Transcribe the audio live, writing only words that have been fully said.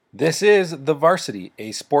This is The Varsity,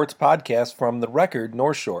 a sports podcast from The Record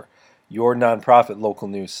North Shore, your nonprofit local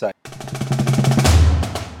news site.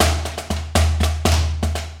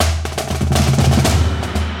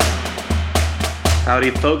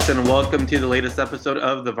 Howdy, folks, and welcome to the latest episode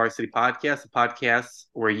of The Varsity Podcast, a podcast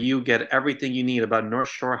where you get everything you need about North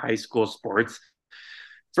Shore High School sports.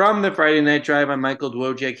 From the Friday Night Drive, I'm Michael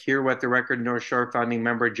Dwojak here with the Record North Shore founding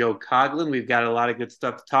member Joe Coughlin. We've got a lot of good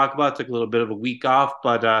stuff to talk about. Took a little bit of a week off,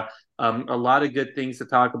 but a lot of good things to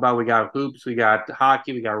talk about. We got hoops, we got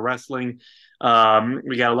hockey, we got wrestling.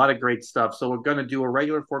 We got a lot of great stuff. So we're going to do a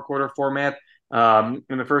regular four-quarter format. In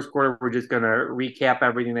the first quarter, we're just going to recap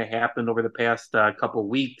everything that happened over the past couple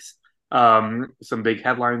weeks, some big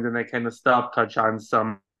headlines and that kind of stuff, touch on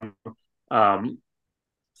some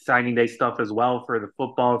signing day stuff as well for the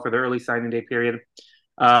football, for the early signing day period.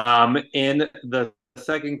 In the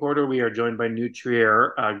second quarter, we are joined by New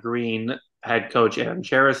Trier Green head coach Adam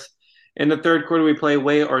Charis. In the third quarter, we play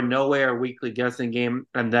Way or No Way, our weekly guessing game.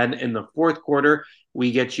 And then in the fourth quarter,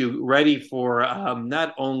 we get you ready for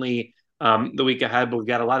not only the week ahead, but we've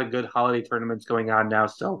got a lot of good holiday tournaments going on now.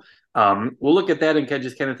 So we'll look at that and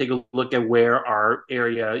just kind of take a look at where our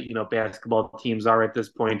area, basketball teams are at this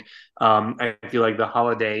point. I feel like the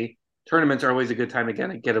holiday tournaments are always a good time again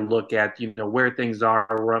to get a look at, where things are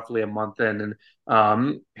roughly a month in,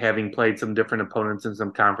 and having played some different opponents in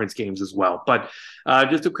some conference games as well. But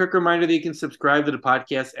just a quick reminder that you can subscribe to the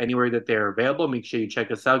podcast anywhere that they're available. Make sure you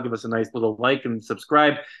check us out, give us a nice little like and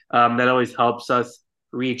subscribe. That always helps us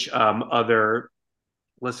reach other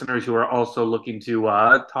listeners who are also looking to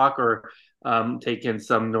talk or take in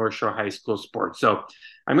some North Shore High School sports. So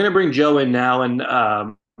I'm going to bring Joe in now and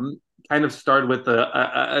kind of start with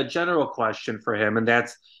a general question for him. And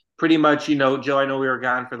that's pretty much, Joe, I know we were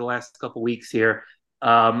gone for the last couple weeks here.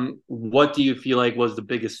 What do you feel like was the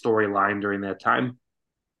biggest storyline during that time?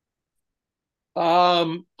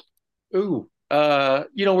 We're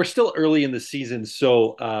still early in the season,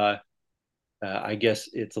 so I guess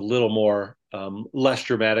it's a little more less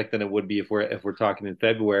dramatic than it would be if we're talking in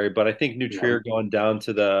February. But I think New Yeah. Trier going down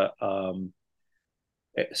to the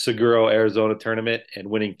Seguro, Arizona tournament and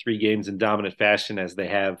winning 3 games in dominant fashion as they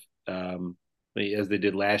have as they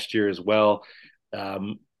did last year as well.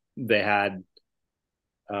 They had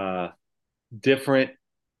different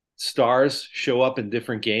stars show up in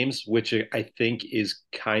different games, which I think is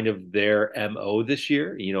kind of their MO this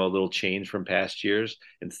year. A little change from past years.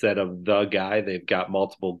 Instead of the guy, they've got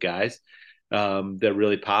multiple guys that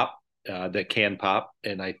really pop, that can pop.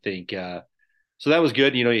 And I think so that was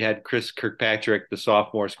good. You had Chris Kirkpatrick, the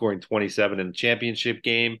sophomore, scoring 27 in the championship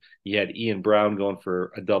game. You had Ian Brown going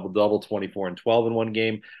for a double-double, 24 and 12 in one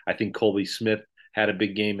game. I think Colby Smith had a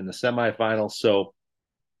big game in the semifinals. So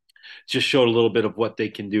just showed a little bit of what they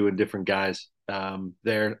can do in different guys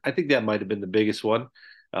there. I think that might have been the biggest one.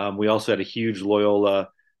 We also had a huge Loyola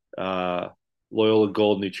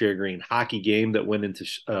Gold New Trier Green hockey game that went into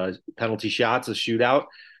penalty shots, a shootout.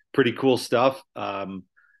 Pretty cool stuff.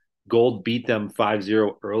 Gold beat them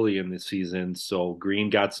 5-0 early in the season. So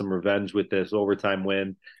Green got some revenge with this overtime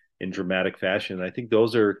win in dramatic fashion. I think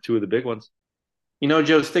those are two of the big ones.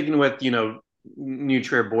 Joe, sticking with, New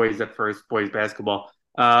Trier boys at first, boys basketball.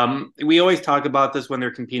 We always talk about this when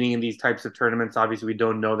they're competing in these types of tournaments. Obviously, we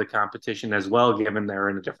don't know the competition as well, given they're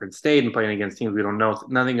in a different state and playing against teams we don't know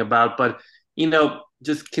nothing about. But,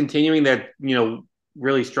 just continuing that,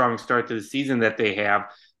 really strong start to the season that they have,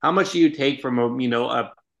 how much do you take from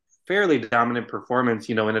a fairly dominant performance,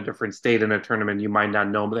 in a different state in a tournament you might not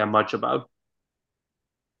know that much about?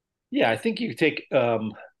 Yeah, I think you take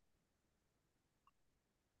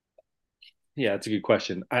yeah, that's a good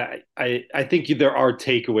question. I think there are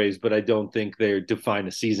takeaways, but I don't think they define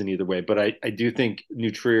a season either way. But I do think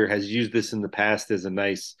New Trier has used this in the past as a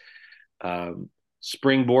nice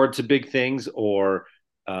springboard to big things, or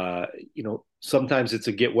sometimes it's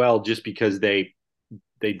a get well just because they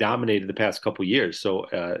dominated the past couple years. So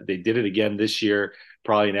they did it again this year,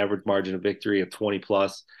 probably an average margin of victory of 20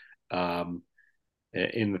 plus.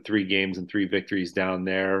 In the 3 games and 3 victories down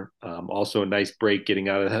there. Also, a nice break getting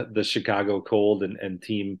out of the Chicago cold and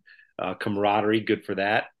team camaraderie. Good for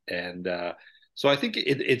that. And so I think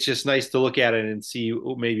it's just nice to look at it and see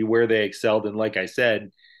maybe where they excelled. And like I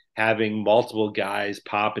said, having multiple guys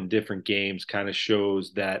pop in different games kind of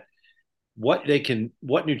shows that what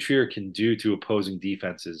New Trier can do to opposing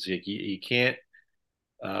defenses. You can't,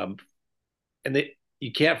 um, and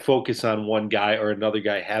you can't focus on one guy or another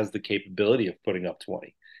guy has the capability of putting up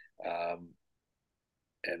 20. Um,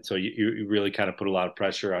 and so you really kind of put a lot of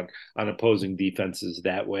pressure on opposing defenses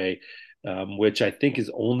that way, which I think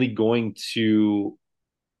is only going to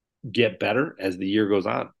get better as the year goes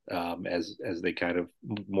on, as they kind of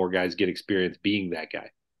more guys get experience being that guy.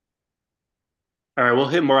 All right, we'll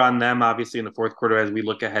hit more on them obviously in the fourth quarter as we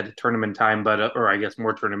look ahead to tournament time, but or I guess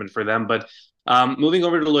more tournament for them. But moving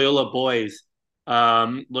over to Loyola boys,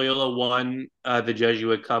 Loyola won the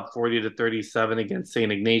Jesuit Cup 40-37 against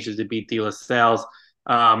St. Ignatius to beat De La Salle's,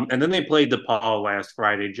 and then they played DePaul last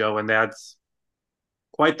Friday, Joe, and that's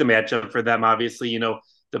quite the matchup for them. Obviously,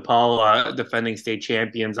 DePaul defending state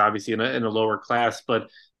champions, obviously in a lower class, but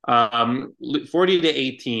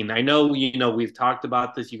 40-18. I know we've talked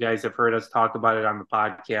about this. You guys have heard us talk about it on the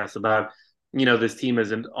podcast about this team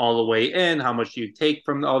isn't all the way in. How much do you take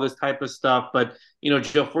from all this type of stuff? But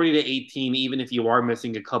Joe, 40-18, even if you are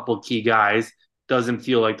missing a couple key guys, doesn't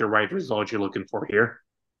feel like the right result you're looking for here.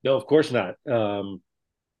 No, of course not. I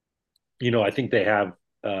think they have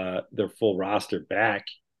their full roster back,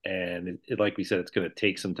 and like we said, it's going to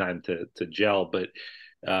take some time to gel. But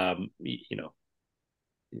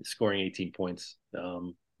scoring 18 points,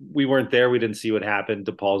 we weren't there. We didn't see what happened.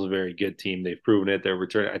 DePaul's a very good team. They've proven it. They're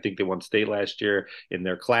returning. I think they won state last year in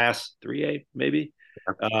their class, 3A maybe,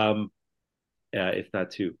 if not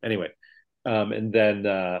two. Anyway, and then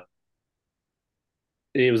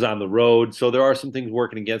it was on the road. So there are some things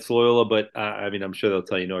working against Loyola, but I'm sure they'll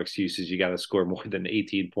tell you no excuses. You got to score more than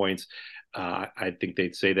 18 points. I think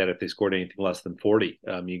they'd say that if they scored anything less than 40,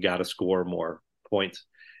 you got to score more points.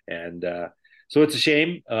 And so it's a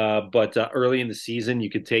shame, but early in the season, you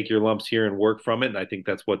could take your lumps here and work from it. And I think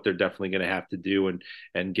that's what they're definitely going to have to do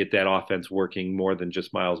and get that offense working more than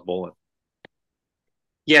just Miles Bolin.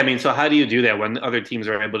 Yeah, I mean, so how do you do that when other teams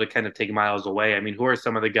are able to kind of take miles away? I mean, who are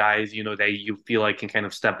some of the guys, that you feel like can kind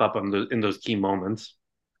of step up in those key moments?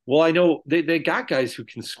 Well, I know they got guys who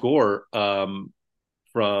can score from,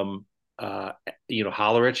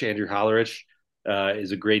 Hollerich. Andrew Hollerich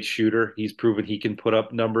is a great shooter. He's proven he can put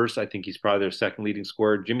up numbers. I think he's probably their second leading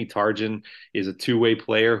scorer. Jimmy Tarjan is a two-way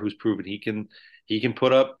player who's proven he can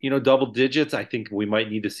put up, double digits. I think we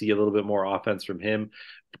might need to see a little bit more offense from him.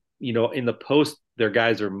 In the post, their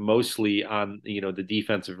guys are mostly on, the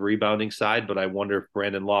defensive rebounding side, but I wonder if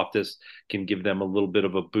Brandon Loftus can give them a little bit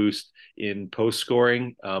of a boost in post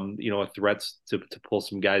scoring, threats to pull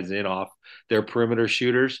some guys in off their perimeter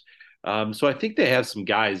shooters. So I think they have some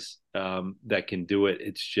guys that can do it.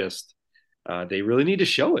 It's just they really need to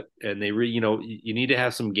show it, and you need to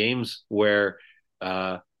have some games where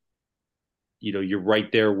you're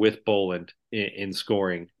right there with Boland in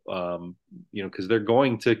scoring, because they're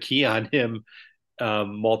going to key on him,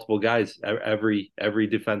 multiple guys, every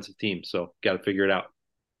defensive team. So got to figure it out.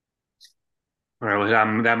 All right,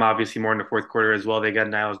 well, them obviously more in the fourth quarter as well. They got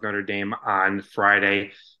Niles Notre Dame on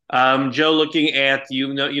Friday. Joe, looking at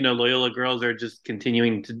Loyola girls are just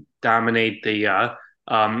continuing to dominate. They have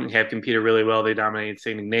competed really well. They dominated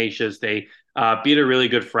St. Ignatius. They beat a really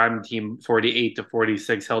good friend team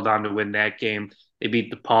 48-46, held on to win that game. They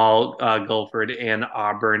beat DePaul, Guilford, and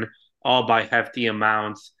Auburn all by hefty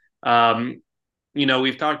amounts.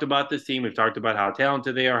 We've talked about this team. We've talked about how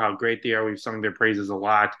talented they are, how great they are. We've sung their praises a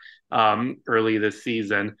lot early this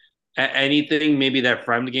season. Anything maybe that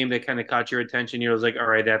friend game that kind of caught your attention? You was like, all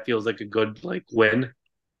right, that feels like a good win.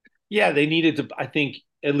 Yeah, they needed to. I think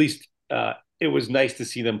at least it was nice to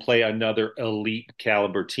see them play another elite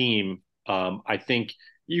caliber team. I think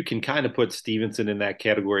you can kind of put Stevenson in that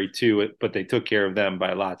category too, but they took care of them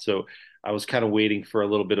by a lot. So I was kind of waiting for a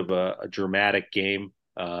little bit of a dramatic game.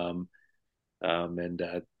 And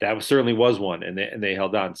that certainly was one, and they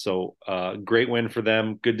held on. So great win for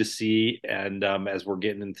them. Good to see. And as we're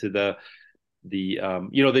getting into they beat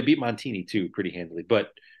Montini too pretty handily.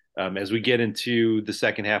 But as we get into the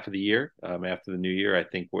second half of the year, after the new year, I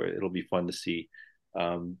think it'll be fun to see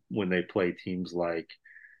when they play teams like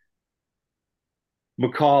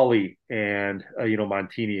Macaulay and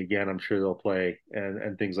Montini again. I'm sure they'll play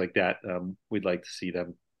and things like that. We'd like to see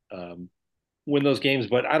them win those games,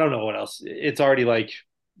 but I don't know what else. It's already like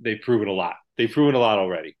they've proven a lot. They've proven a lot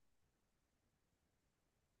already.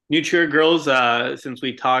 New Trier girls, since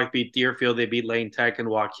we talked, beat Deerfield. They beat Lane Tech and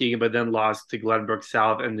Waukegan, but then lost to Glenbrook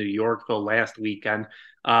South and New Yorkville last weekend.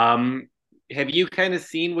 Have you kind of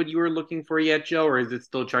seen what you were looking for yet, Joe, or is it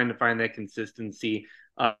still trying to find that consistency?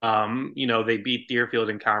 They beat Deerfield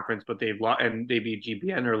in conference, but they beat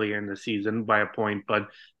GBN earlier in the season by a point. But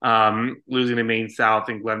losing to Maine South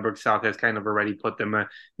and Glenbrook South has kind of already put them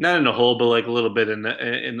not in a hole, but like a little bit in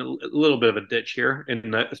a little bit of a ditch here,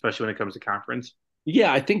 especially when it comes to conference.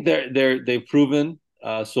 Yeah, I think they've proven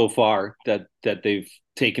so far that they've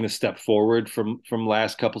taken a step forward from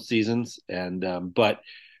last couple seasons, and but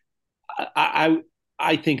I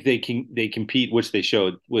think they compete, which they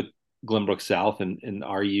showed with Glenbrook South, and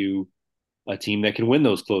are you a team that can win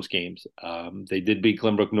those close games? They did beat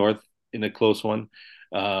Glenbrook North in a close one,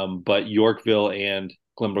 but Yorkville and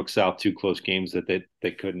Glenbrook South, two close games that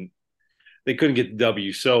they couldn't get the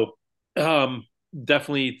W. So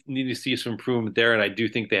definitely need to see some improvement there. And I do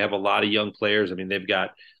think they have a lot of young players. I mean, they've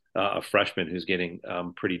got a freshman who's getting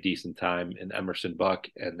pretty decent time in Emerson Buck,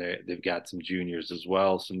 and they've got some juniors as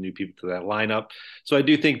well, some new people to that lineup. So I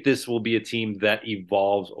do think this will be a team that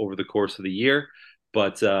evolves over the course of the year.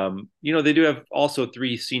 But they do have also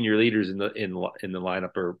three senior leaders in the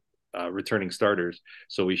lineup, or returning starters.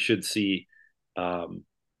 So we should see.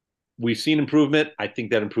 We've seen improvement. I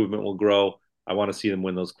think that improvement will grow. I want to see them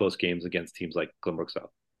win those close games against teams like Glenbrook South.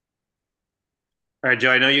 All right,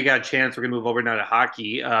 Joe. I know you got a chance. We're gonna move over now to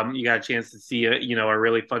hockey. You got a chance to see a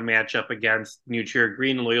really fun matchup against New Trier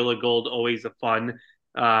Green and Loyola Gold. Always a fun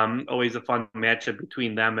matchup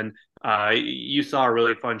between them. And you saw a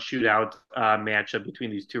really fun shootout matchup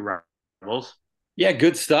between these two rivals. Yeah,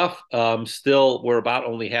 good stuff. Still, we're about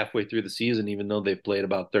only halfway through the season, even though they've played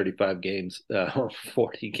about 35 games,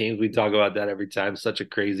 40 games. We talk about that every time. Such a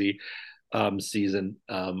crazy season,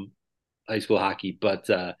 high school hockey. But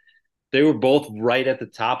they were both right at the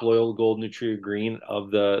top, Loyola Gold, New Trier Green,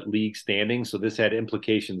 of the league standing. So this had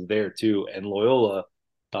implications there too. And Loyola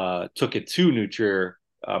took it to New Trier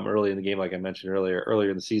early in the game, like I mentioned earlier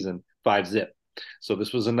in the season, 5-zip. So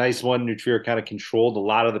this was a nice one. New Trier kind of controlled a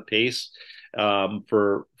lot of the pace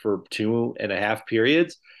for 2.5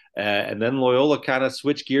 periods. And then Loyola kind of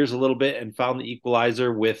switched gears a little bit and found the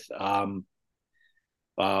equalizer with an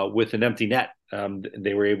empty net.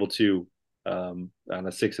 They were able to, on a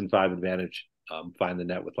 6-5 advantage, find the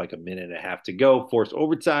net with like a minute and a half to go, force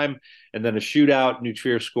overtime, and then a shootout. New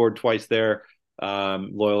Trier scored twice there.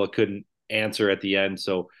 Loyola couldn't answer at the end.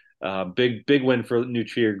 So big win for New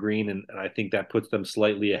Trier Green, and I think that puts them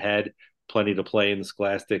slightly ahead. Plenty to play in the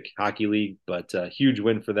Scholastic Hockey League, but huge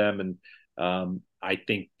win for them. And I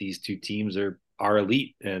think these two teams are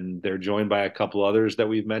elite, and they're joined by a couple others that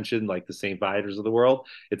we've mentioned, like the St. Viators of the world.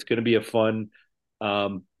 It's going to be a fun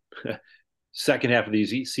second half of the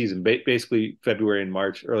season. Basically, February and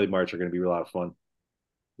March, early March, are going to be a lot of fun.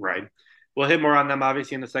 Right. We'll hit more on them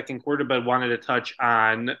obviously in the second quarter, but wanted to touch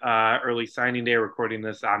on early signing day, recording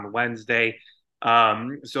this on Wednesday.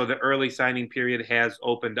 So the early signing period has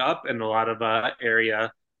opened up, and a lot of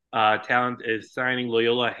area talent is signing.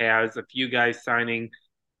 Loyola has a few guys signing.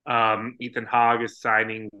 Ethan Hogg is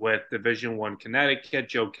signing with Division One Connecticut.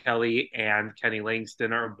 Joe Kelly and Kenny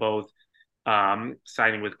Langston are both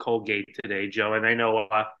signing with Colgate today, Joe. And I know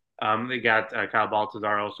they got Kyle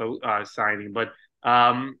Baltazar also signing, but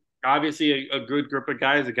obviously a good group of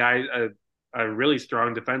guys, a really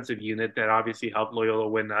strong defensive unit that obviously helped Loyola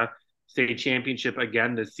win the state championship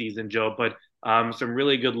again this season, Joe. But some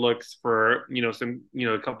really good looks for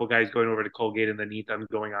a couple guys going over to Colgate, and then Ethan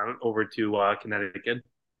going on over to Connecticut.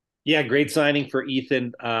 Yeah, great signing for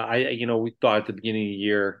Ethan. We thought at the beginning of the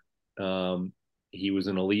year he was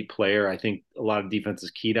an elite player. I think a lot of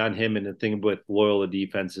defenses keyed on him, and the thing with Loyola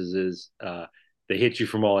defenses is they hit you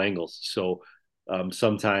from all angles. So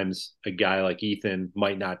sometimes a guy like Ethan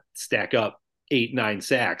might not stack up 8-9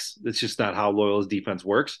 sacks. That's just not how Loyola's defense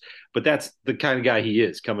works. But that's the kind of guy he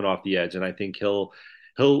is coming off the edge, and I think he'll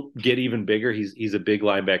get even bigger. He's a big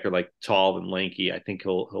linebacker, like tall and lanky. I think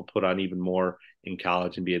he'll put on even more in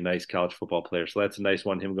college and be a nice college football player. So that's a nice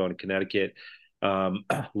one, him going to Connecticut.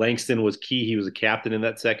 Langston was key. He was a captain in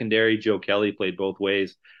that secondary. Joe Kelly played both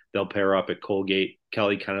ways. They'll pair up at Colgate.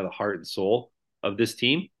 Kelly, kind of the heart and soul of this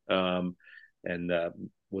team, and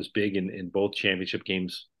was big in both championship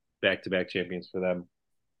games, back-to-back champions for them.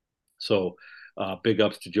 So big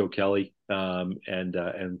ups to Joe Kelly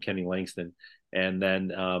and Kenny Langston. And then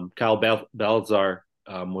Kyle Balazar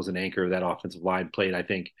was an anchor of that offensive line, played, I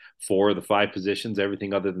think, 4 of the 5 positions,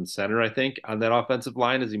 everything other than center, I think, on that offensive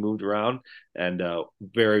line as he moved around, and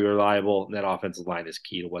very reliable. And that offensive line is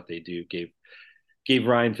key to what they do. Gave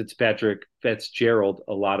Ryan Fitzgerald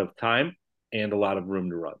a lot of time and a lot of room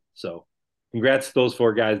to run. So congrats to those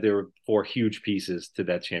 4 guys. They were 4 huge pieces to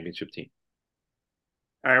that championship team.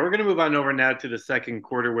 All right, we're going to move on over now to the second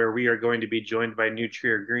quarter, where we are going to be joined by New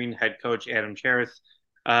Trier Green head coach Adam Charis.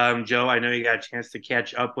 Joe, I know you got a chance to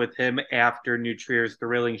catch up with him after New Trier's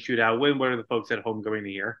thrilling shootout win. What are the folks at home going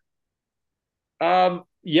to hear?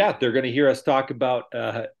 Yeah, they're going to hear us talk about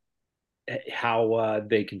how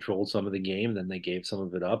they controlled some of the game, then they gave some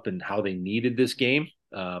of it up, and how they needed this game,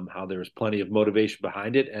 how there was plenty of motivation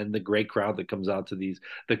behind it, and the great crowd that comes out to the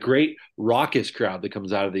great raucous crowd that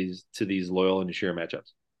comes out of these Loyola and New Trier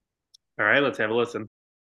matchups. All right, let's have a listen.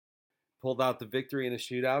 pulled out the victory in a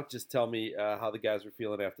shootout. Just tell me how the guys were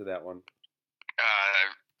feeling after that one.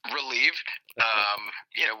 Relieved.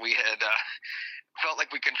 We had felt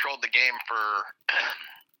like we controlled the game for,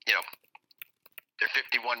 their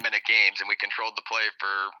 51-minute games, and we controlled the play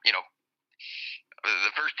for,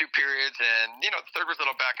 the first two periods, and the third was a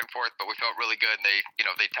little back and forth, but we felt really good, and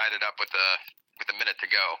they tied it up with a minute to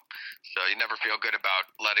go. So you never feel good about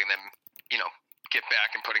letting them, get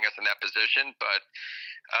back and putting us in that position, but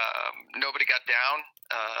nobody got down.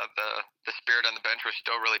 The spirit on the bench was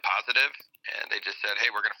still really positive, and they just said,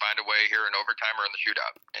 hey, we're going to find a way here in overtime or in the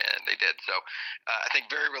shootout, and they did. So I think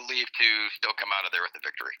very relieved to still come out of there with the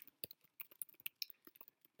victory.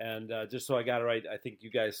 And just so I got it right, I think you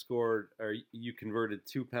guys scored, or you converted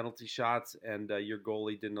 2 penalty shots, and your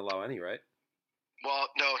goalie didn't allow any, right? Well,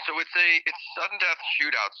 no. So it's sudden death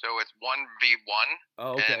shootout. So it's 1v1.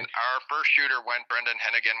 Oh, okay. And our first shooter went. Brendan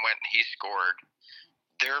Hennigan went and he scored.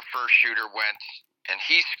 Their first shooter went and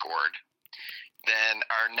he scored. Then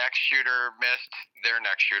our next shooter missed. Their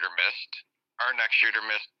next shooter missed. Our next shooter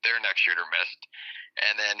missed. Their next shooter missed.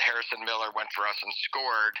 And then Harrison Miller went for us and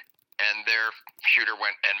scored. And their shooter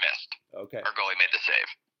went and missed. Okay. Our goalie made the save.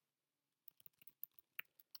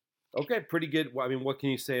 Okay, pretty good. I mean, what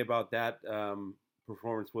can you say about that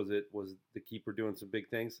performance? Was the keeper doing some big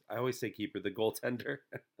things? I always say keeper, the goaltender.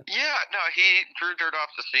 Yeah, no, Drew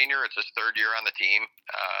Dirtoff's a senior. It's his third year on the team.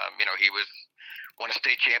 He won a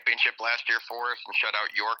state championship last year for us and shut out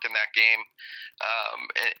York in that game.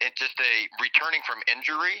 It just returning from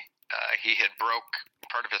injury. He had broke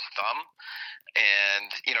part of his thumb,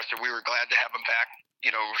 and so we were glad to have him back.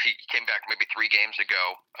 He came back maybe 3 games ago,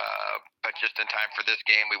 but just in time for this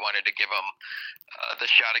game, we wanted to give him the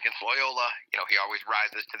shot against Loyola. He always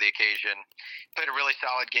rises to the occasion. Played a really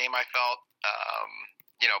solid game, I felt.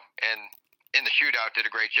 And in the shootout did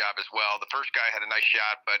a great job as well. The first guy had a nice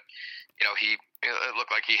shot, but it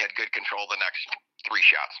looked like he had good control the next 3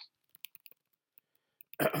 shots.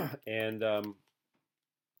 And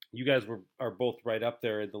you guys are both right up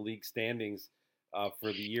there in the league standings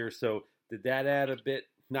for the year. So did that add a bit?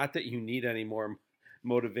 Not that you need any more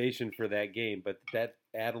motivation for that game, but did that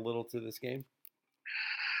add a little to this game?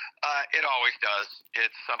 It always does.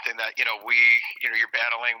 It's something that you're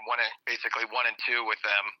battling basically 1 and 2 with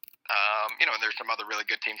them. And there's some other really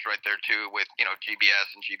good teams right there too with GBS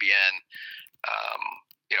and GBN,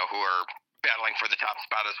 who are battling for the top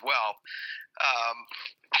spot as well.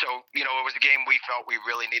 So it was a game we felt we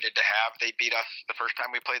really needed to have. They beat us the first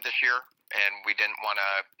time we played this year, and we didn't want to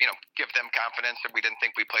give them confidence, and we didn't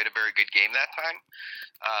think we played a very good game that time.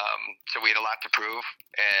 So we had a lot to prove,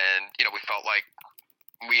 and we felt like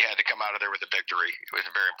we had to come out of there with a victory. It was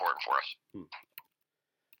very important for us.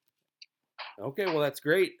 Okay, well, that's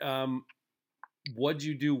great. What'd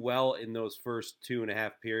you do well in those first 2.5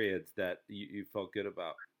 periods that you felt good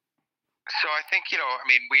about? So I think,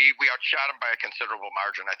 we outshot them by a considerable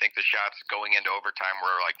margin. I think the shots going into overtime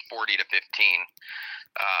were like 40 to 15,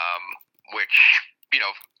 which,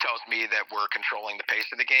 tells me that we're controlling the pace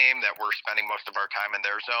of the game, that we're spending most of our time in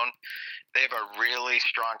their zone. They have a really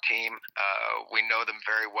strong team. We know them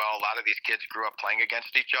very well. A lot of these kids grew up playing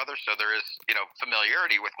against each other, so there is,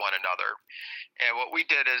 familiarity with one another. And what we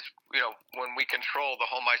did is, when we control the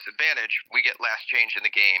home ice advantage, we get last change in the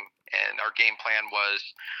game. And our game plan was,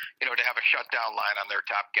 to have a shutdown line on their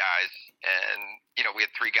top guys. And, we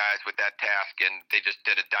had 3 guys with that task, and they just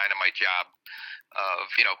did a dynamite job of,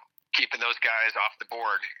 keeping those guys off the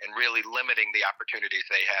board and really limiting the opportunities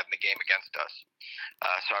they had in the game against us.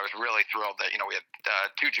 So I was really thrilled that, we had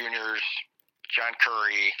 2 juniors, John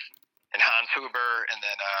Curry and Hans Huber, and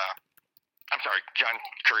then, John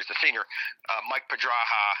Curry's a senior, Mike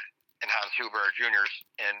Pedraja and Hans Huber are juniors.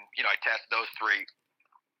 And, I tasked those 3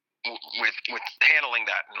 with handling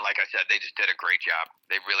that. And like I said, they just did a great job.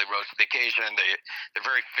 They really rose to the occasion. They're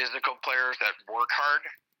very physical players that work hard.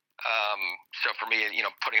 So for me,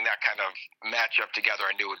 putting that kind of matchup together,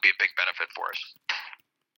 I knew would be a big benefit for us.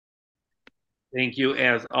 Thank you,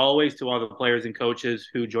 as always, to all the players and coaches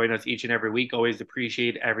who join us each and every week. Always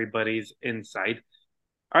appreciate everybody's insight.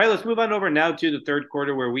 All right, let's move on over now to the third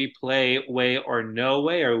quarter where we play Way or No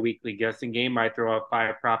Way, our weekly guessing game. I throw out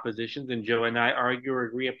 5 propositions, and Joe and I argue or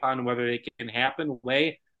agree upon whether they can happen.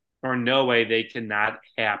 Way or no way they cannot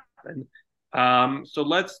happen. So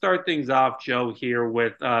let's start things off, Joe, here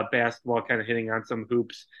with basketball, kind of hitting on some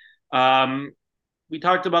hoops. We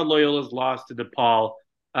talked about Loyola's loss to DePaul.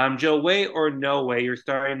 Joe, way or no way, you're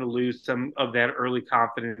starting to lose some of that early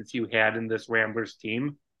confidence you had in this Ramblers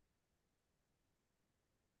team?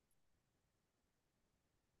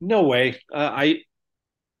 No way. I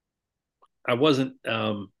wasn't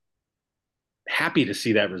happy to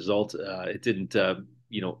see that result. It didn't,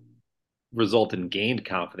 result in gained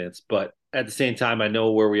confidence, but at the same time, I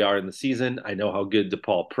know where we are in the season. I know how good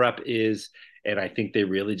DePaul Prep is, and I think they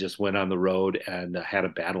really just went on the road and had a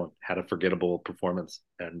bad one, had a forgettable performance,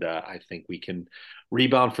 and I think we can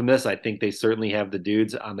rebound from this. I think they certainly have the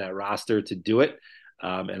dudes on that roster to do it,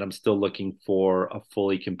 and I'm still looking for a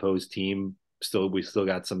fully composed team. We still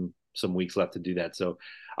got some weeks left to do that, so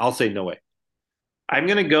I'll say no way. I'm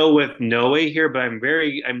gonna go with no way here, but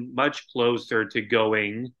I'm much closer to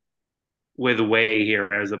going with way here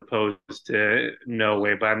as opposed to no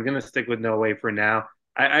way. But I'm gonna stick with no way for now.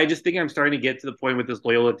 I just think I'm starting to get to the point with this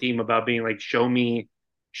Loyola team about being like, show me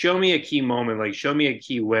a key moment, like show me a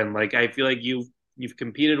key win. Like I feel like you've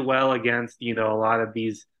competed well against, a lot of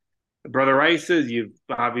these Brother Rices. You've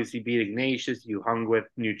obviously beat Ignatius, you hung with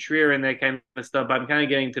New Trier and that kind of stuff. But I'm kind of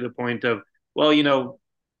getting to the point of, well,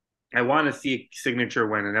 I want to see a signature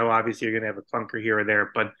win. I know obviously you're going to have a clunker here or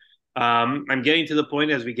there, but I'm getting to the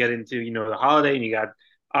point as we get into the holiday, and you got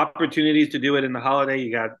opportunities to do it in the holiday.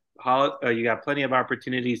 You got plenty of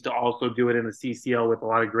opportunities to also do it in the CCL with a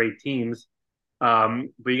lot of great teams. But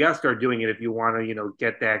you got to start doing it if you want to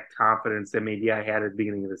get that confidence that maybe I had at the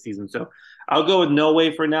beginning of the season. So I'll go with no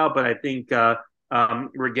way for now, but I think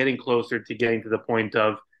we're getting closer to getting to the point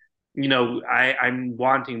of I'm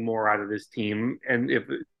wanting more out of this team, and if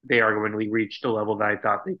they are going to reach the level that I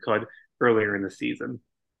thought they could earlier in the season.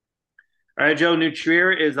 All right, Joe, New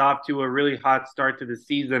Trier is off to a really hot start to the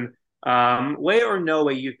season. Way or no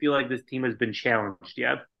way, you feel like this team has been challenged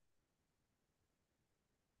yet?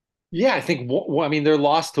 Yeah, I think. I mean, their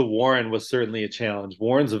loss to Warren was certainly a challenge.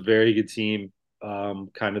 Warren's a very good team,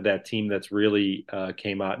 kind of that team that's really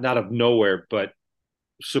came out not of nowhere, but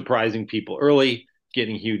surprising people early,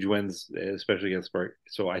 getting huge wins, especially against Spark.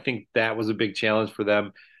 So I think that was a big challenge for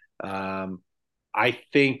them. I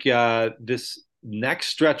think this next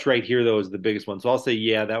stretch right here, though, is the biggest one. So I'll say,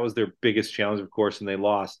 yeah, that was their biggest challenge, of course, and they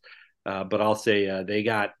lost. But I'll say they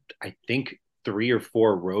got, I think, 3 or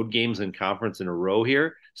 4 road games in conference in a row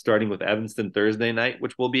here, starting with Evanston Thursday night,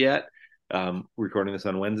 which we'll be at, recording this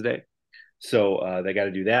on Wednesday. So they got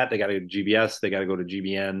to do that. They got to go to GBS. They got to go to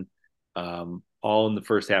GBN, all in the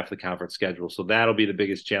first half of the conference schedule. So that'll be the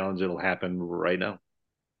biggest challenge that'll happen right now.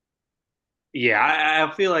 Yeah,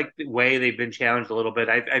 I feel like the way they've been challenged a little bit.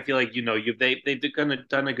 I feel like they've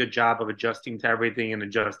done a good job of adjusting to everything and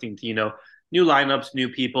adjusting to new lineups, new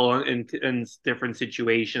people in different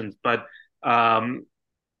situations. But I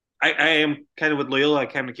am kind of with Loyola. I'm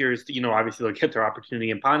kind of curious to obviously they'll get their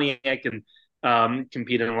opportunity in Pontiac and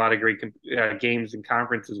compete in a lot of great games and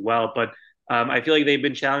conference as well. But I feel like they've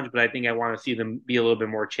been challenged, but I think I want to see them be a little bit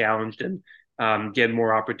more challenged and get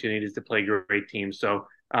more opportunities to play great teams. So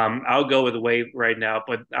I'll go with the wave right now,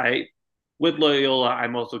 but with Loyola,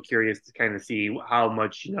 I'm also curious to kind of see how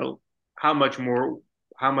much how much more,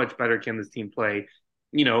 how much better can this team play,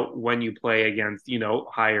 when you play against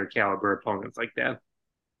higher caliber opponents like that.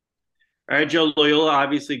 All right, Joe, Loyola,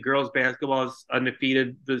 obviously girls basketball is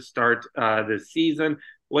undefeated to start this season.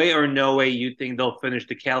 Way or no way you think they'll finish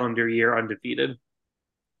the calendar year undefeated?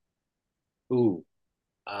 Ooh,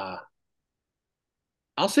 uh,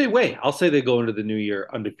 I'll say way. I'll say they go into the new year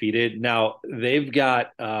undefeated. Now they've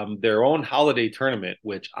got their own holiday tournament,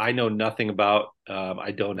 which I know nothing about.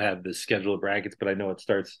 I don't have the schedule of brackets, but I know it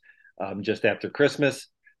starts just after Christmas.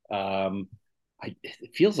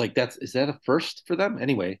 It feels like is that a first for them?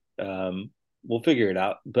 Anyway, we'll figure it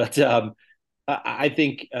out. But I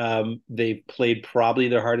think they've played probably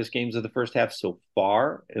their hardest games of the first half so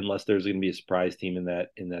far, unless there's going to be a surprise team in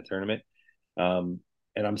that tournament.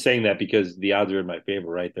 And I'm saying that because the odds are in my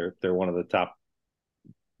favor, right? They're one of the top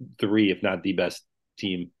 3, if not the best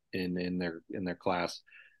team in their class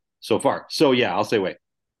so far. So yeah, I'll say way.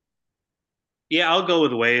 Yeah, I'll go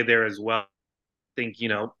with way there as well. I think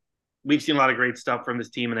we've seen a lot of great stuff from this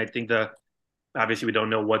team, and I think obviously we don't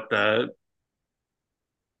know what the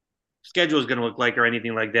schedule is going to look like or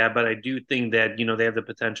anything like that, but I do think that they have the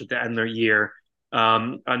potential to end their year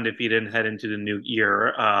undefeated and head into the new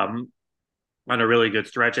year on a really good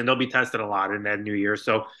stretch, and they'll be tested a lot in that new year.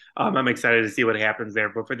 So I'm excited to see what happens there.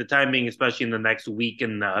 But for the time being, especially in the next week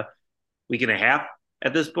and week and a half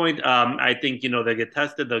at this point, I think they'll get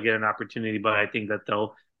tested, they'll get an opportunity, but I think that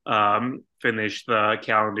they'll finish the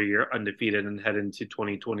calendar year undefeated and head into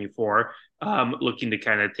 2024, looking to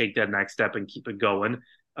kind of take that next step and keep it going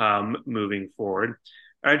moving forward.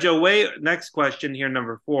 All right, Joe. Next question here,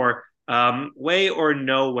 number 4. Way or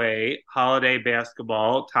no way, holiday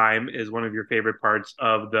basketball time is one of your favorite parts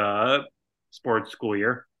of the sports school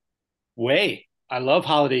year? Way. I love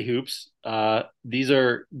holiday hoops. These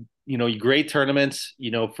are, great tournaments,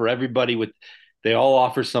 for everybody they all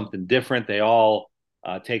offer something different. They all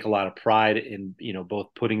take a lot of pride in, both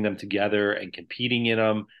putting them together and competing in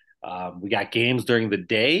them. We got games during the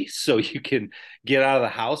day, so you can get out of the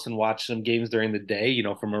house and watch some games during the day,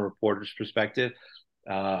 from a reporter's perspective.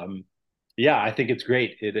 Yeah, I think it's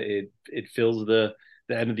great. It fills the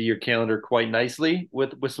end of the year calendar quite nicely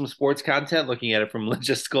with some sports content, looking at it from a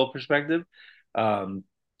logistical perspective.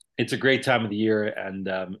 It's a great time of the year, and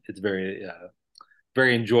it's very,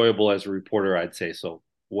 very enjoyable as a reporter, I'd say. So,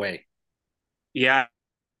 way. Yeah,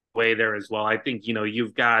 way there as well. I think,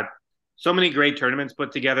 you've got so many great tournaments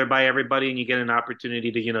put together by everybody, and you get an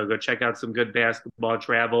opportunity to, go check out some good basketball,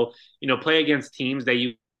 travel, play against teams that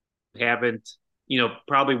you haven't,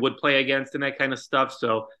 probably would play against and that kind of stuff.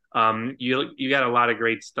 So you got a lot of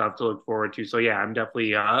great stuff to look forward to. So yeah, I'm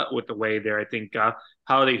definitely with the way there. I think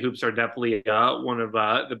holiday hoops are definitely one of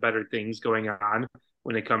the better things going on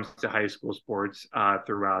when it comes to high school sports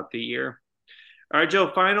throughout the year. All right,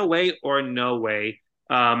 Joe, final way or no way,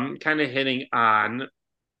 kind of hitting on,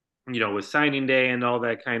 with signing day and all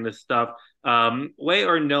that kind of stuff. Way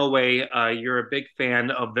or no way, you're a big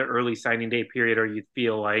fan of the early signing day period, or you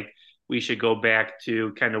feel like we should go back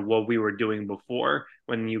to kind of what we were doing before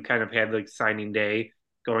when you kind of had like signing day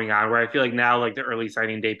going on, where I feel like now like the early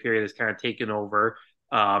signing day period has kind of taken over,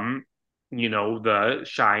 the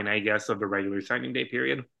shine, I guess, of the regular signing day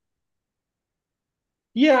period.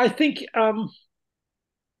 Yeah, I think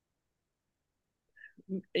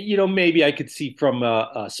maybe I could see from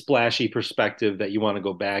a splashy perspective that you want to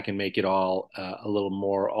go back and make it all a little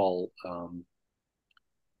more all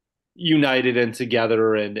united and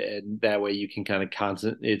together, and that way you can kind of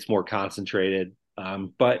it's more concentrated.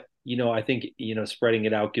 But I think spreading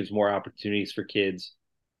it out gives more opportunities for kids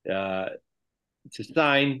to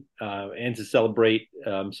sign and to celebrate.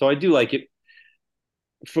 So I do like it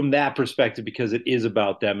from that perspective, because it is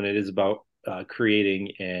about them and it is about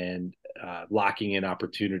creating and locking in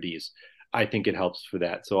opportunities. I think it helps for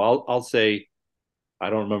that. So I'll say, I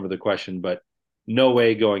don't remember the question, but no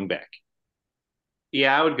way going back.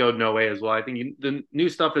 Yeah, I would go no way as well. I think the new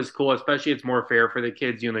stuff is cool, especially it's more fair for the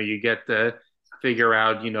kids. You get to figure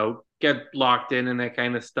out, get locked in and that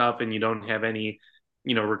kind of stuff, and you don't have any,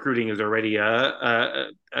 recruiting is already a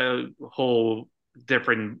whole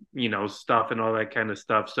different, stuff and all that kind of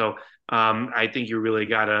stuff. So I think you really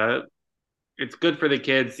gotta. It's good for the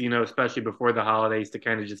kids, especially before the holidays, to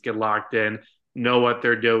kind of just get locked in, know what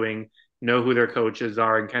they're doing, know who their coaches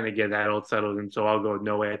are, and kind of get that all settled. And so I'll go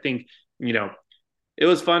no way. I think, it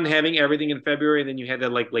was fun having everything in February, and then you had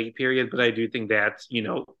that like late period. But I do think that,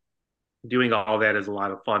 doing all that is a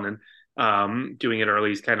lot of fun, and doing it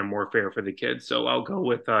early is kind of more fair for the kids. So I'll go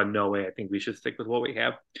with no way. I think we should stick with what we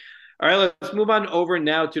have. All right, let's move on over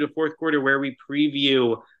now to the fourth quarter, where we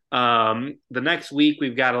preview the next week.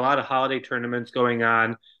 We've got a lot of holiday tournaments going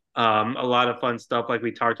on, a lot of fun stuff like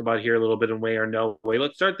we talked about here a little bit in way or no way.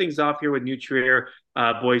 Let's start things off here with New Trier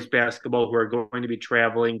boys basketball, who are going to be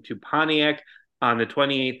traveling to Pontiac on the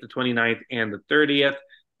 28th, the 29th, and the 30th.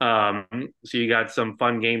 So you got some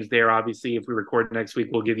fun games there. Obviously, if we record next week,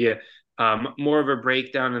 we'll give you more of a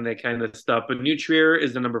breakdown and that kind of stuff. But New Trier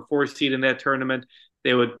is the number 4 seed in that tournament.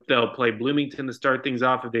 They'll play Bloomington to start things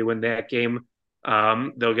off. If they win that game,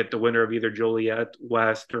 they'll get the winner of either Joliet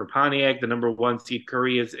West or Pontiac. The number 1 seed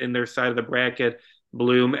Curry is in their side of the bracket.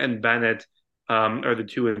 Bloom and Bennett are the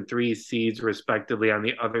 2 and 3 seeds respectively on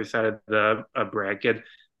the other side of the bracket.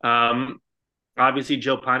 Obviously,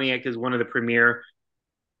 Joe, Pontiac is one of the premier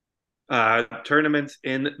tournaments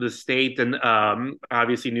in the state, and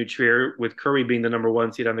obviously New Trier, with Curry being the number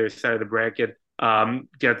 1 seed on their side of the bracket,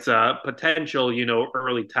 gets a potential,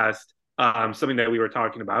 early test, something that we were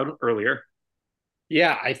talking about earlier.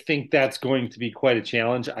 Yeah, I think that's going to be quite a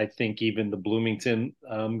challenge. I think even the Bloomington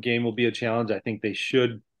game will be a challenge. I think they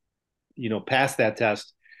should, pass that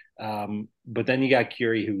test. But then you got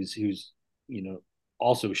Curie, who's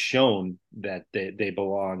also shown that they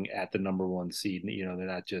belong at the number 1 seed. They're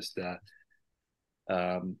not just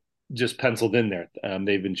penciled in there.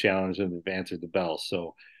 They've been challenged and they've answered the bell.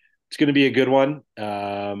 So it's going to be a good one.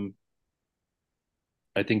 I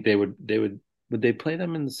think would they play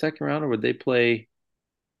them in the second round, or would they play?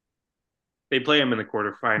 They play them in the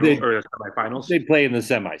quarterfinals or the semifinals. They play in the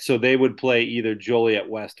semi. So they would play either Joliet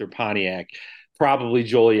West or Pontiac, probably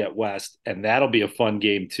Joliet West, and that'll be a fun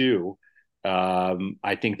game too.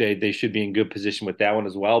 I think they should be in good position with that one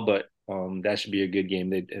as well, but that should be a good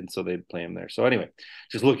game. So they'd play them there. So anyway,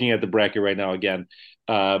 just looking at the bracket right now again,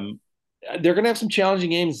 they're going to have some challenging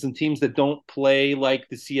games, some teams that don't play like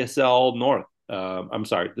the CSL North. I'm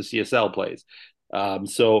sorry, the CSL plays.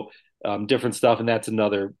 So different stuff. And that's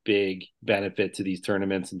another big benefit to these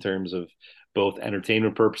tournaments in terms of both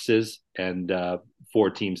entertainment purposes and for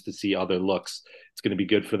teams to see other looks. It's going to be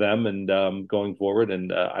good for them and going forward.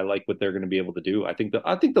 And I like what they're going to be able to do. I think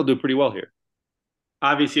they'll do pretty well here.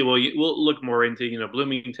 Obviously, we'll look more into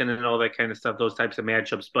Bloomington and all that kind of stuff, those types of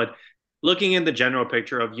matchups. But looking in the general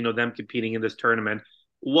picture of them competing in this tournament,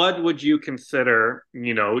 what would you consider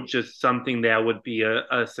just something that would be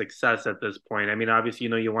a success at this point? I mean, obviously,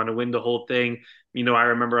 you want to win the whole thing. I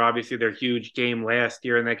remember obviously their huge game last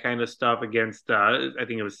year and that kind of stuff against I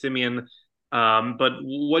think it was Simeon. But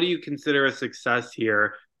what do you consider a success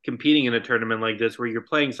here competing in a tournament like this where you're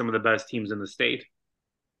playing some of the best teams in the state?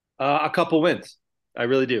 A couple wins. I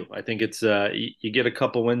really do. I think it's you get a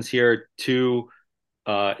couple wins here. 2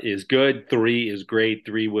 is good. 3 is great.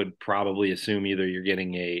 3 would probably assume either you're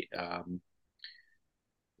getting a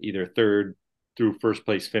either third through first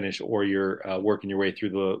place finish or you're working your way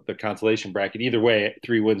through the consolation bracket. Either way,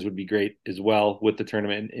 3 wins would be great as well with the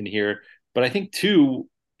tournament in here. But I think 2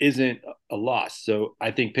 isn't a loss. So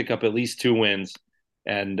I think pick up at least 2 wins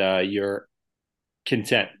and you're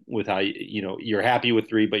content with how you're happy with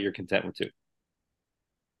 3, but you're content with 2.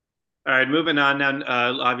 All right, moving on now.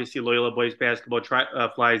 Obviously, Loyola boys basketball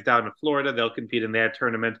flies down to Florida. They'll compete in that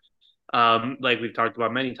tournament. Like we've talked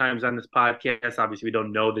about many times on this podcast. Obviously, we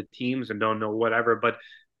don't know the teams and don't know whatever. But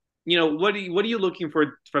what are you looking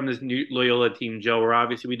for from this new Loyola team, Joe? Or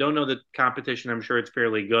obviously, we don't know the competition. I'm sure it's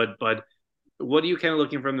fairly good, but what are you kind of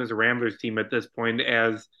looking from this Ramblers team at this point?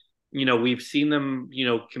 As we've seen them,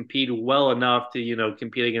 compete well enough to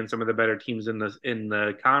compete against some of the better teams in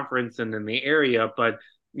the conference and in the area, but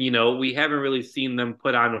we haven't really seen them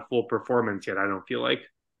put on a full performance yet, I don't feel like.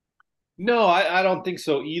 No, I don't think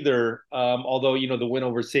so either. Although, the win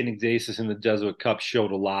over St. Ignatius in the Jesuit Cup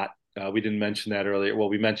showed a lot. We didn't mention that earlier. Well,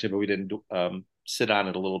 we mentioned it, but we didn't sit on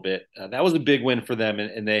it a little bit. That was a big win for them,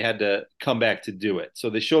 and they had to come back to do it. So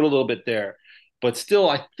they showed a little bit there. But still,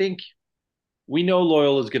 I think we know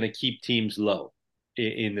Loyola is going to keep teams low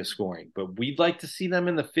in the scoring. But we'd like to see them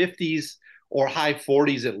in the 50s or high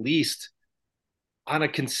 40s at least on a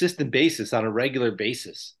consistent basis, on a regular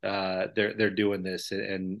basis. They're doing this,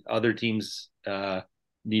 and other teams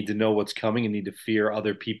need to know what's coming and need to fear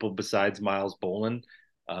other people besides Miles Boland.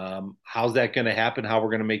 How's that going to happen? How we're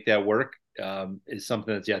going to make that work is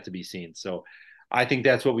something that's yet to be seen. So I think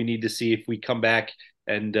that's what we need to see if we come back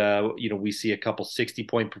and we see a couple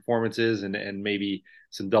 60-point performances and maybe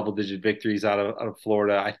some double-digit victories out of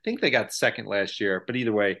Florida. I think they got second last year, but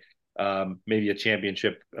either way, maybe a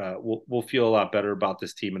championship. We'll feel a lot better about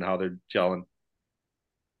this team and how they're gelling.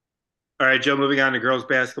 All right, Joe, moving on to girls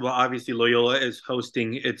basketball. Obviously, Loyola is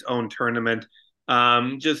hosting its own tournament.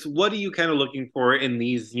 Just what are you kind of looking for in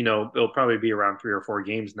these? It'll probably be around 3 or 4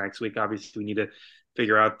 games next week. Obviously, we need to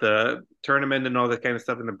figure out the tournament and all that kind of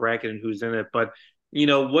stuff in the bracket and who's in it. But,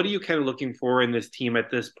 what are you kind of looking for in this team at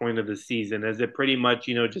this point of the season? Is it pretty much,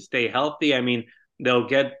 just stay healthy? I mean, they'll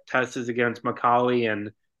get tests against Macaulay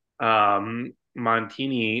and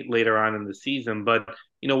Montini later on in the season. But,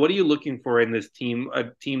 what are you looking for in this team, a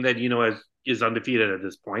team that, is undefeated at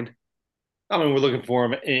this point? I mean, we're looking for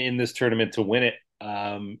them in this tournament to win it.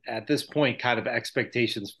 At this point, kind of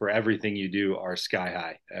expectations for everything you do are sky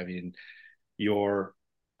high. I mean, you're,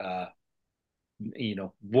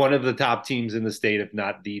 one of the top teams in the state, if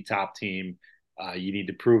not the top team. You need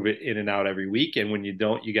to prove it in and out every week. And when you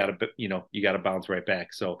don't, you gotta bounce right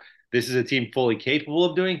back. So this is a team fully capable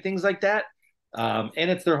of doing things like that. And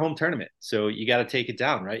it's their home tournament. So you got to take it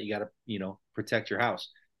down, right? You got to, protect your house.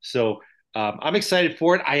 So I'm excited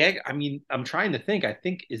for it. I mean, I'm trying to think. I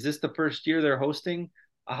think, is this the first year they're hosting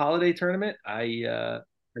a holiday tournament? I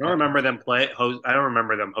don't remember them I don't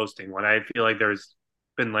remember them hosting one. I feel like there's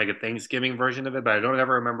been like a Thanksgiving version of it, but I don't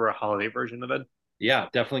ever remember a holiday version of it. Yeah,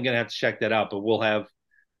 definitely gonna have to check that out. But we'll have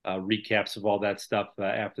recaps of all that stuff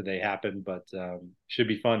after they happen. But should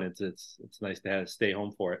be fun. It's nice to stay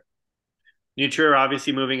home for it. New Trier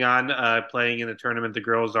obviously moving on, playing in the tournament. The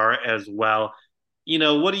girls are as well.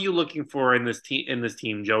 What are you looking for in this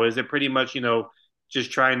team, Joe? Is it pretty much,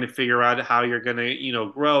 just trying to figure out how you're going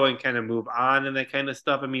to, grow and kind of move on and that kind of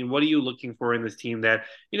stuff? I mean, what are you looking for in this team that,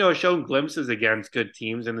 has shown glimpses against good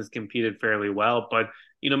teams and has competed fairly well, but,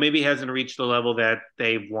 maybe hasn't reached the level that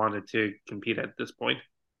they've wanted to compete at this point?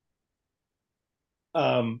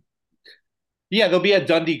 Yeah, they'll be at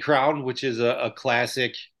Dundee Crown, which is a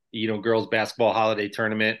classic, girls basketball holiday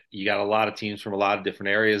tournament. You got a lot of teams from a lot of different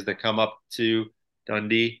areas that come up to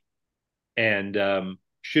Dundee, and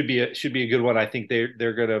should be a good one. I think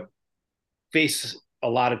they're going to face a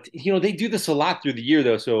lot of, they do this a lot through the year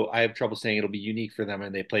though. So I have trouble saying it'll be unique for them.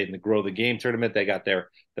 And they played in the Grow the Game tournament. They got their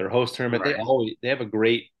host tournament. Right. They have a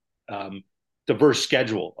great, diverse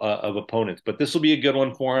schedule of opponents, but this will be a good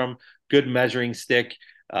one for them. Good measuring stick.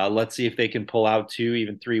 Let's see if they can pull out 2,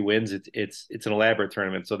 even 3 wins. It's an elaborate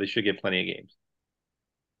tournament, so they should get plenty of games.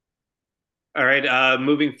 All right,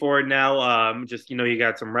 moving forward now, just, you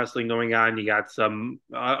got some wrestling going on. You got some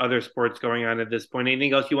other sports going on at this point.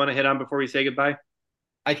 Anything else you want to hit on before we say goodbye?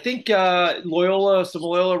 I think some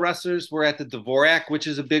Loyola wrestlers were at the Dvorak, which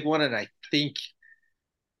is a big one. And I think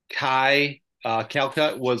Kai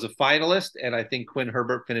Calcutt was a finalist. And I think Quinn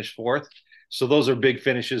Herbert finished 4th. So those are big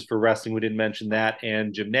finishes for wrestling. We didn't mention that.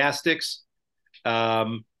 And gymnastics.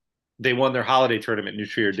 They won their holiday tournament. New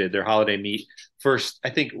Trier did their holiday meet first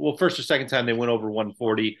or second time they went over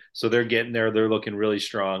 140. So they're getting there. They're looking really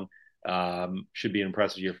strong. Should be an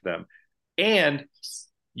impressive year for them. And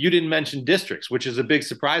you didn't mention districts, which is a big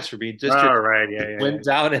surprise for me. District went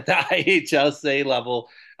down at the IHLSA level.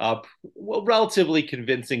 Relatively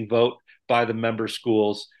convincing vote by the member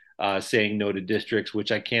schools saying no to districts,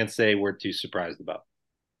 which I can't say we're too surprised about.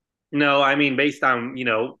 No, I mean, based on,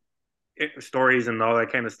 stories and all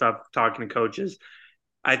that kind of stuff, talking to coaches,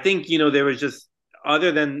 I think, there was just,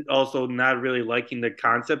 other than also not really liking the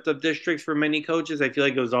concept of districts for many coaches, I feel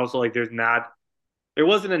like it was also like there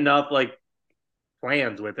wasn't enough like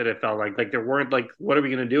plans with it. It felt like there weren't like, what are we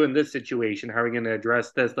going to do in this situation? How are we going to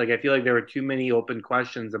address this? Like, I feel like there were too many open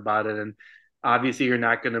questions about it. And obviously you're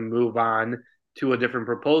not going to move on to a different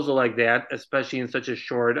proposal like that, especially in such a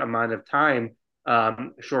short amount of time.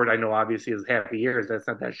 Short, I know obviously is half a year. That's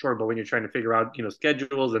not that short, but when you're trying to figure out,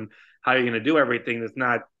 schedules and how you're going to do everything, that's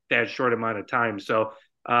not that short amount of time. So,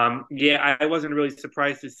 I wasn't really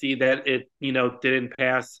surprised to see that it, didn't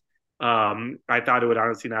pass. I thought it would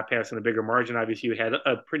honestly not pass in a bigger margin. Obviously, you had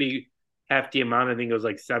a pretty hefty amount. I think it was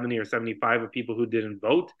like 70 or 75 of people who didn't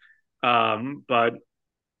vote. But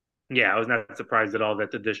yeah, I was not surprised at all that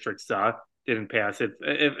the districts didn't pass.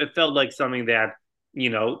 It felt like something that,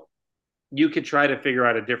 you could try to figure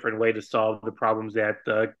out a different way to solve the problems that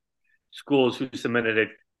the schools who submitted it.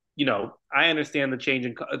 I understand the change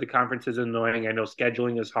in the conference is annoying. I know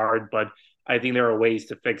scheduling is hard, but I think there are ways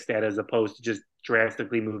to fix that as opposed to just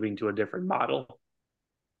drastically moving to a different model.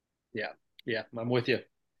 Yeah, I'm with you.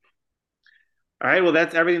 All right, well,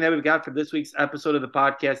 that's everything that we've got for this week's episode of the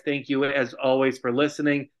podcast. Thank you, as always, for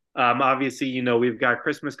listening. Obviously, we've got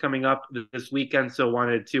Christmas coming up this weekend, so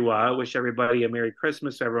wanted to wish everybody a Merry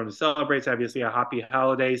Christmas, everyone who celebrates, obviously a happy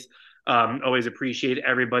holidays. Always appreciate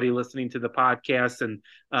everybody listening to the podcast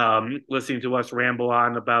and listening to us ramble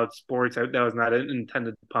on about sports. That was not an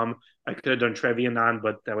intended pun. I could have done trivia on,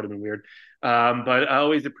 but that would have been weird. But I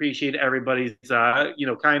always appreciate everybody's,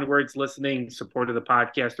 kind words, listening, support of the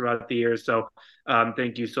podcast throughout the years. So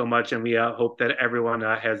thank you so much. And we hope that everyone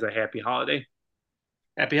has a happy holiday.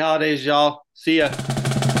 Happy holidays, y'all. See ya.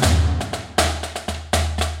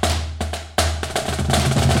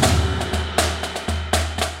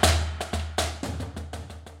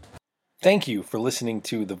 Thank you for listening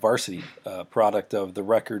to The Varsity, product of the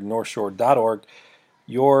record northshore.org,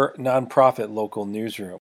 your nonprofit local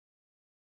newsroom.